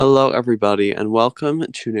Hello, everybody, and welcome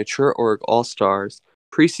to NaturaORG All Stars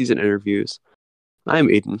preseason interviews. I am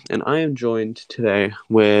Aiden, and I am joined today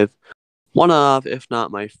with one of, if not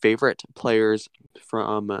my favorite players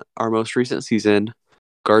from our most recent season,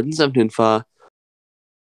 Gardens of Ninfa.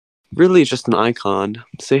 Really just an icon.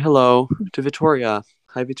 Say hello to Vittoria.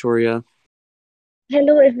 Hi, Vittoria.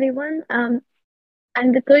 Hello, everyone. I'm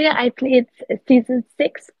Vittoria. I played season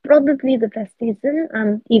six, probably the best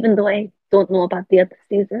season, even though I don't know about the other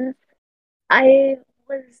seasons. I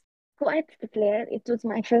was quite the player. It was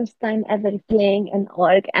my first time ever playing an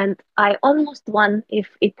org, and I almost won if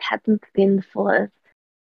it hadn't been for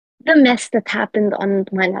the mess that happened on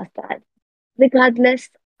my last ad. Regardless,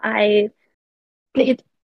 I played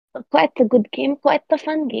quite a good game, quite a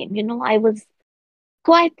fun game. I was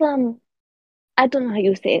quite I don't know how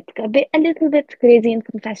you say it, a little bit crazy in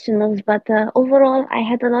confessionals, but overall, I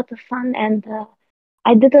had a lot of fun and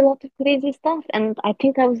I did a lot of crazy stuff, and I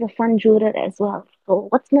think I was a fun juror as well. So,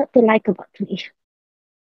 what's not to like about me?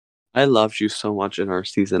 I loved you so much in our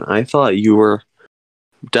season. I thought you were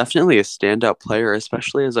definitely a standout player,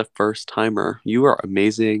 especially as a first timer. You were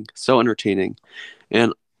amazing, so entertaining.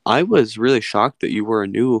 And I was really shocked that you were a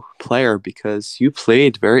new player because you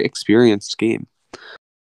played very experienced game.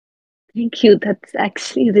 Thank you. That's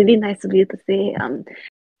actually really nice of you to say.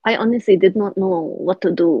 I honestly did not know what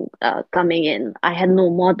to do coming in. I had no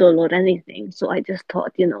model or anything, so I just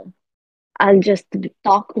thought, I'll just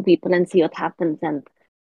talk to people and see what happens. And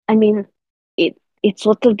I mean, it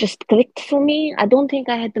sort of just clicked for me. I don't think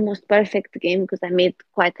I had the most perfect game because I made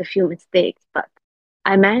quite a few mistakes, but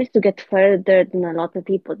I managed to get further than a lot of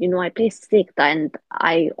people. I placed sixth, and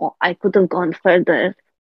I could have gone further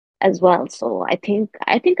as well. So I think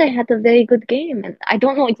I had a very good game, and I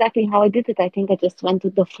don't know exactly how I did it. I think I just went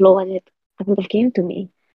with the flow, and it kind of came to me.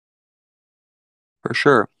 For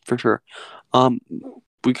sure, for sure. Um,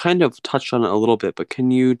 we kind of touched on it a little bit, but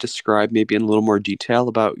can you describe maybe in a little more detail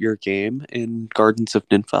about your game in Gardens of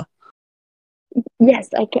Ninfa? Yes,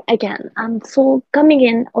 I can. So coming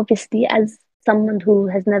in, obviously, as someone who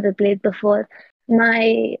has never played before,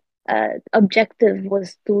 my objective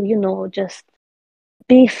was to, just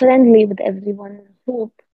be friendly with everyone and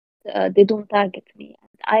hope they don't target me.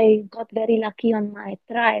 And I got very lucky on my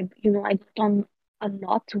tribe. I got on a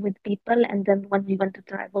lot with people, and then when we went to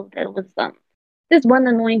tribal, there was this one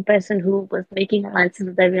annoying person who was making alliances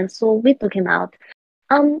with everyone, so we took him out.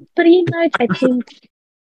 Pretty much,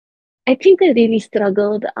 I think I really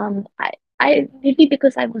struggled. I maybe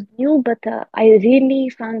because I was new, but I really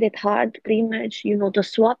found it hard. Pretty much, the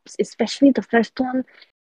swaps, especially the first one.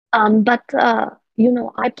 But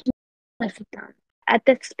I put my foot down. At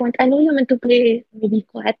this point, I know you're meant to play maybe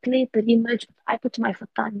quietly, pretty much. I put my foot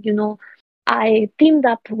down. I teamed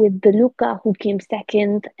up with the Luca who came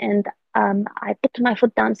second, and I put my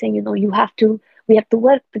foot down, saying, we have to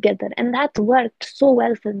work together, and that worked so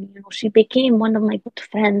well for me. She became one of my good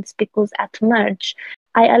friends because at merge,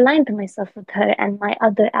 I aligned myself with her and my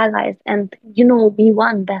other allies, and we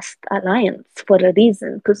won best alliance for a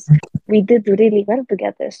reason because we did really well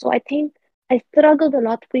together. So I think I struggled a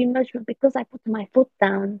lot pretty much, but because I put my foot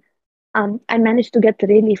down, I managed to get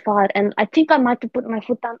really far. And I think I might have put my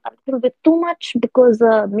foot down a little bit too much because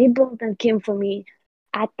Mabel then came for me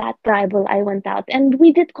at that tribal. I went out and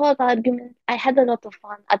we did cause arguments. I had a lot of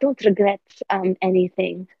fun. I don't regret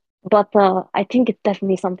anything. But I think it's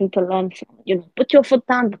definitely something to learn from. Put your foot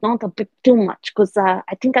down, but not a bit too much, because I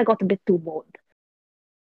think I got a bit too bold.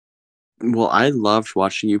 Well, I loved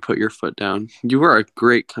watching you put your foot down. You were a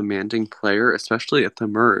great commanding player, especially at the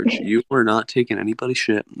merge. You were not taking anybody's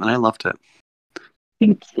shit, and I loved it.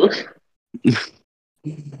 Thank you.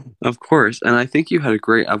 Of course, and I think you had a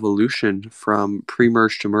great evolution from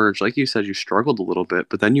pre-merge to merge. Like you said, you struggled a little bit,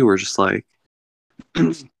 but then you were just like,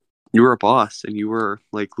 you were a boss, and you were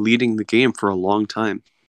like leading the game for a long time.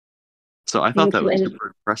 So I thought Thank that you. was And super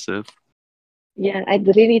impressive. yeah, I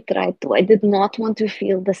really tried to. I did not want to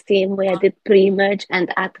feel the same way I did pre-merge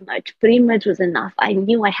and at merge. Pre-merge was enough. I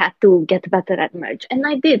knew I had to get better at merge, and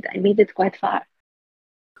I did. I made it quite far.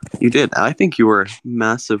 You did. I think you were a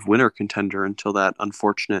massive winner contender until that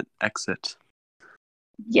unfortunate exit.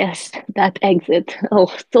 Yes, that exit.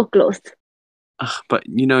 Oh, so close. But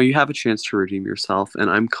you have a chance to redeem yourself, and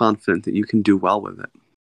I'm confident that you can do well with it.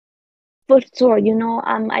 For sure.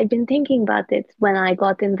 I've been thinking about it when I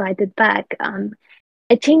got invited back.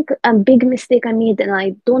 I think a big mistake I made, and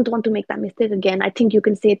I don't want to make that mistake again. I think you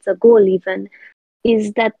can say it's a goal even,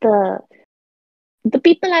 is that the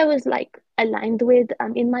people I was like aligned with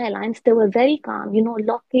in my alliance, they were very calm.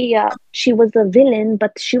 Lockie, she was a villain,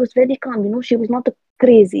 but she was very calm. She was not a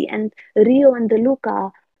crazy. And Rio and the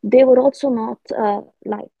Luca, they were also not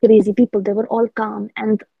like crazy people. They were all calm.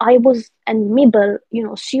 And Mabel,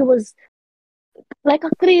 she was like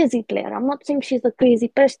a crazy player. I'm not saying she's a crazy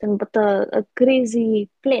person, but a crazy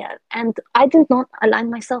player. And I did not align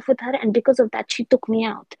myself with her. And because of that, she took me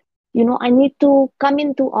out. I need to come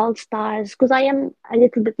into All Stars because I am a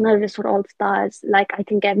little bit nervous for All Stars, like I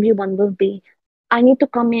think everyone will be. I need to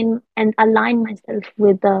come in and align myself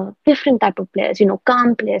with the different type of players,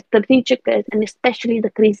 calm players, strategic players, and especially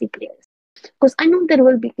the crazy players. Because I know there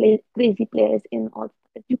will be crazy players in All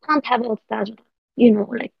Stars. You can't have All Stars,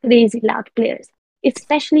 like crazy loud players,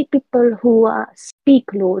 especially people who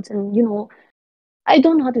speak loads and I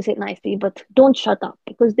don't know how to say it nicely, but don't shut up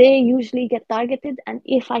because they usually get targeted. And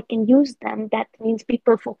if I can use them, that means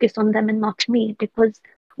people focus on them and not me. Because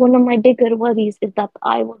one of my bigger worries is that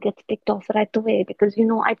I will get picked off right away. Because,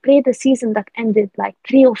 I played a season that ended like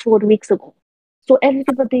 3 or 4 weeks ago. So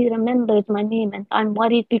everybody remembers my name, and I'm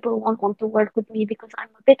worried people won't want to work with me because I'm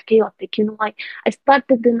a bit chaotic. I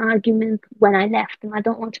started an argument when I left, and I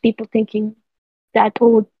don't want people thinking that,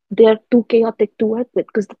 oh, they're too chaotic to work with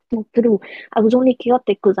because that's not true. I was only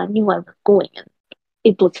chaotic because I knew I was going and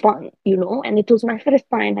it was fun, and it was my first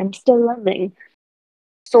time. I'm still learning.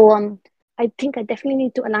 So I think I definitely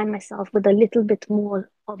need to align myself with a little bit more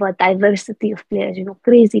of a diversity of players,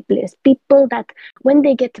 crazy players, people that when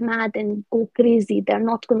they get mad and go crazy, they're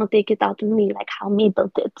not gonna take it out on me like how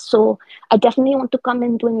Mabel did. So I definitely want to come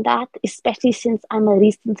in doing that, especially since I'm a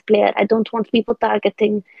recent player. I don't want people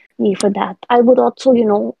targeting me for that. I would also,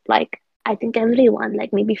 like I think everyone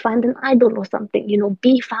like maybe find an idol or something,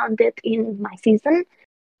 be found it in my season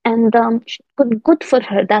and good for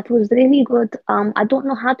her. That was really good. I don't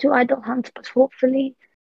know how to idol hunt, but hopefully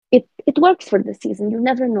it works for the season. You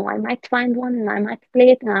never know. I might find one and I might play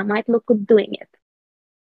it and I might look good doing it.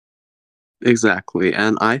 Exactly.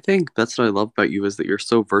 And I think that's what I love about you is that you're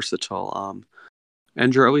so versatile.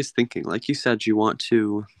 And you're always thinking, like you said, you want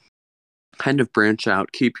to kind of branch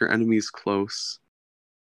out, keep your enemies close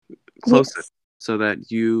Yes. so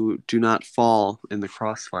that you do not fall in the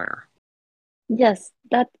crossfire. Yes,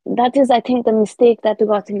 that is, I think, the mistake that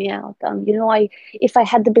got me out. I if I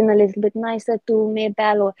had been a little bit nicer to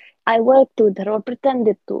Maybell, or I worked with her or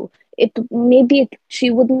pretended to, she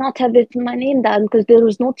would not have written my name down because there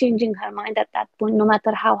was no changing her mind at that point, no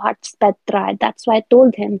matter how hard Sped tried. That's why I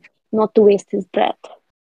told him not to waste his breath.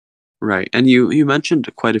 Right. And you mentioned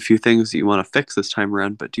quite a few things that you want to fix this time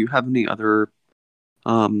around, but do you have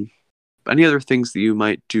um any other things that you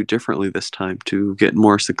might do differently this time to get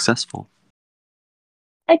more successful?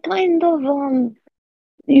 I kind of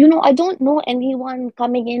I don't know anyone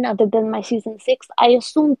coming in other than my season six. I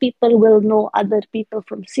assume people will know other people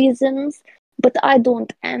from seasons, but I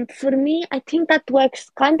don't. And for me, I think that works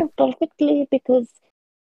kind of perfectly because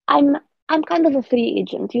I'm I'm kind of a free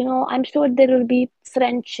agent, I'm sure there will be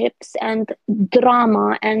friendships and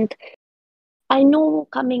drama, and I know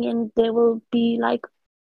coming in there will be like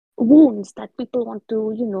wounds that people want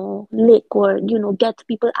to lick or get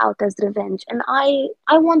people out as revenge, and I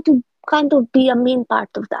want to kind of be a main part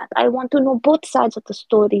of that. I want to know both sides of the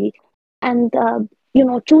story and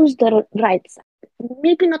choose the right side.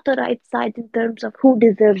 Maybe not the right side in terms of who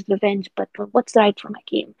deserves revenge, but what's right for my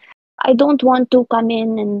game. I don't want to come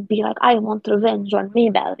in and be like, I want revenge on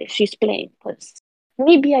Maybell if she's playing, because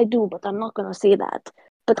maybe I do, but I'm not gonna say that.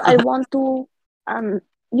 But I want to um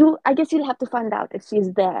I guess you'll have to find out if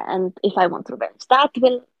she's there and if I want revenge. That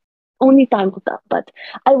will only time will tell. But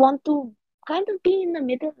I want to kind of be in the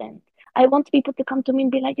middle, and I want people to come to me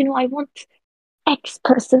and be like, I want X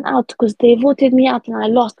person out because they voted me out and I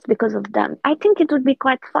lost because of them. I think it would be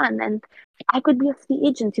quite fun, and I could be a free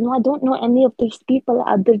agent. I don't know any of these people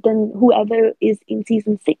other than whoever is in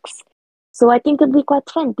season six. So I think it'd be quite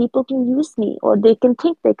fun. People can use me or they can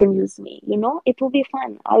think they can use me. It will be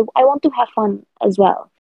fun. I want to have fun as well.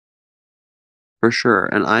 For sure.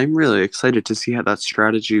 And I'm really excited to see how that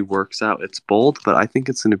strategy works out. It's bold, but I think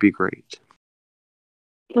it's going to be great.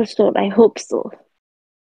 For sure, I hope so.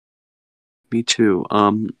 Me too.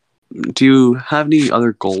 Do you have any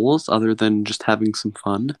other goals other than just having some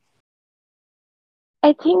fun?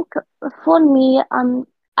 I think for me,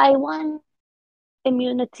 I won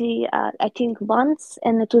immunity, I think once,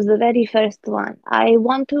 and it was the very first one. I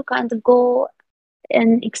want to kind of go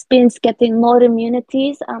and experience getting more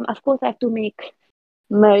immunities. Of course, I have to make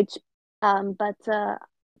merge, but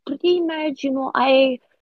pre-merge,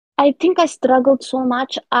 I think I struggled so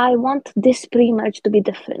much. I want this pre-merge to be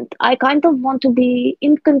different. I kind of want to be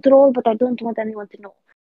in control, but I don't want anyone to know.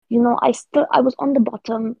 I was on the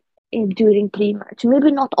bottom during pre-merge.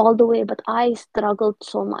 Maybe not all the way, but I struggled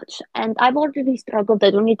so much. And I've already struggled.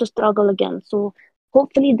 I don't need to struggle again. So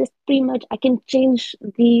hopefully this pre-merge I can change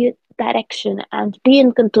the direction and be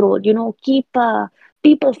in control, keep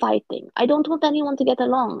people fighting. I don't want anyone to get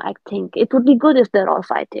along. I think it would be good if they're all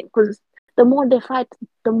fighting, because the more they fight,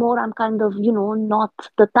 the more I'm kind of, not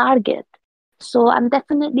the target. So I'm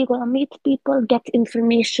definitely gonna meet people, get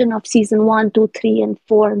information of season one, two, three, and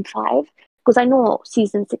four and five, because I know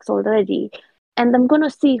season six already. And I'm gonna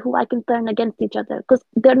see who I can turn against each other, because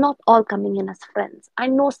they're not all coming in as friends. I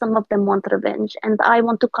know some of them want revenge, and I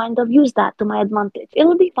want to kind of use that to my advantage.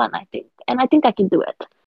 It'll be fun, I think, and I think I can do it.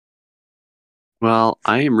 Well,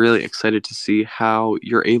 I am really excited to see how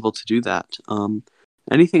you're able to do that.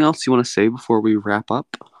 Anything else you want to say before we wrap up?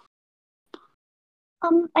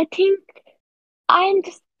 I think I'm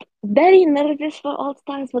just very nervous for All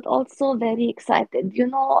Stars, but also very excited.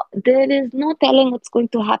 There is no telling what's going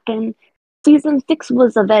to happen. Season six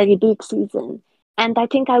was a very big season, and I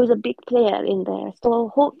think I was a big player in there. So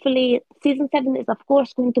hopefully, season seven is, of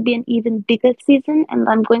course, going to be an even bigger season, and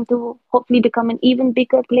I'm going to hopefully become an even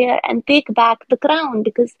bigger player and take back the crown,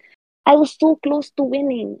 because I was so close to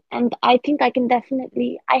winning, and I think I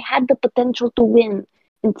had the potential to win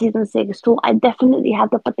in season six. So I definitely have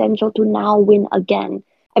the potential to now win again.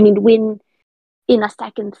 I mean, win in a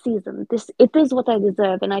second season. It is what I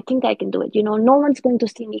deserve, and I think I can do it. No one's going to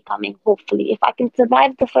see me coming, hopefully. If I can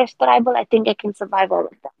survive the first tribal, I think I can survive all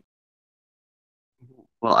of them.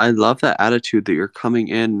 Well, I love that attitude that you're coming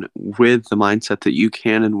in with the mindset that you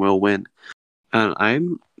can and will win. And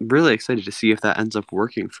I'm really excited to see if that ends up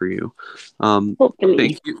working for you.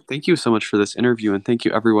 Hopefully. Thank you so much for this interview, and thank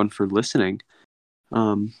you everyone for listening.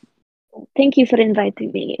 Um, Thank you for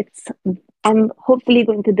inviting me. I'm hopefully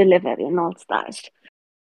going to deliver in All Stars.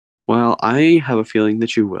 well, I have a feeling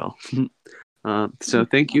that you will. So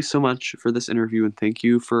thank you so much for this interview, and thank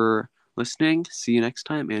you for listening. See you next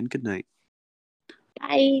time, and good night.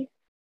 Bye.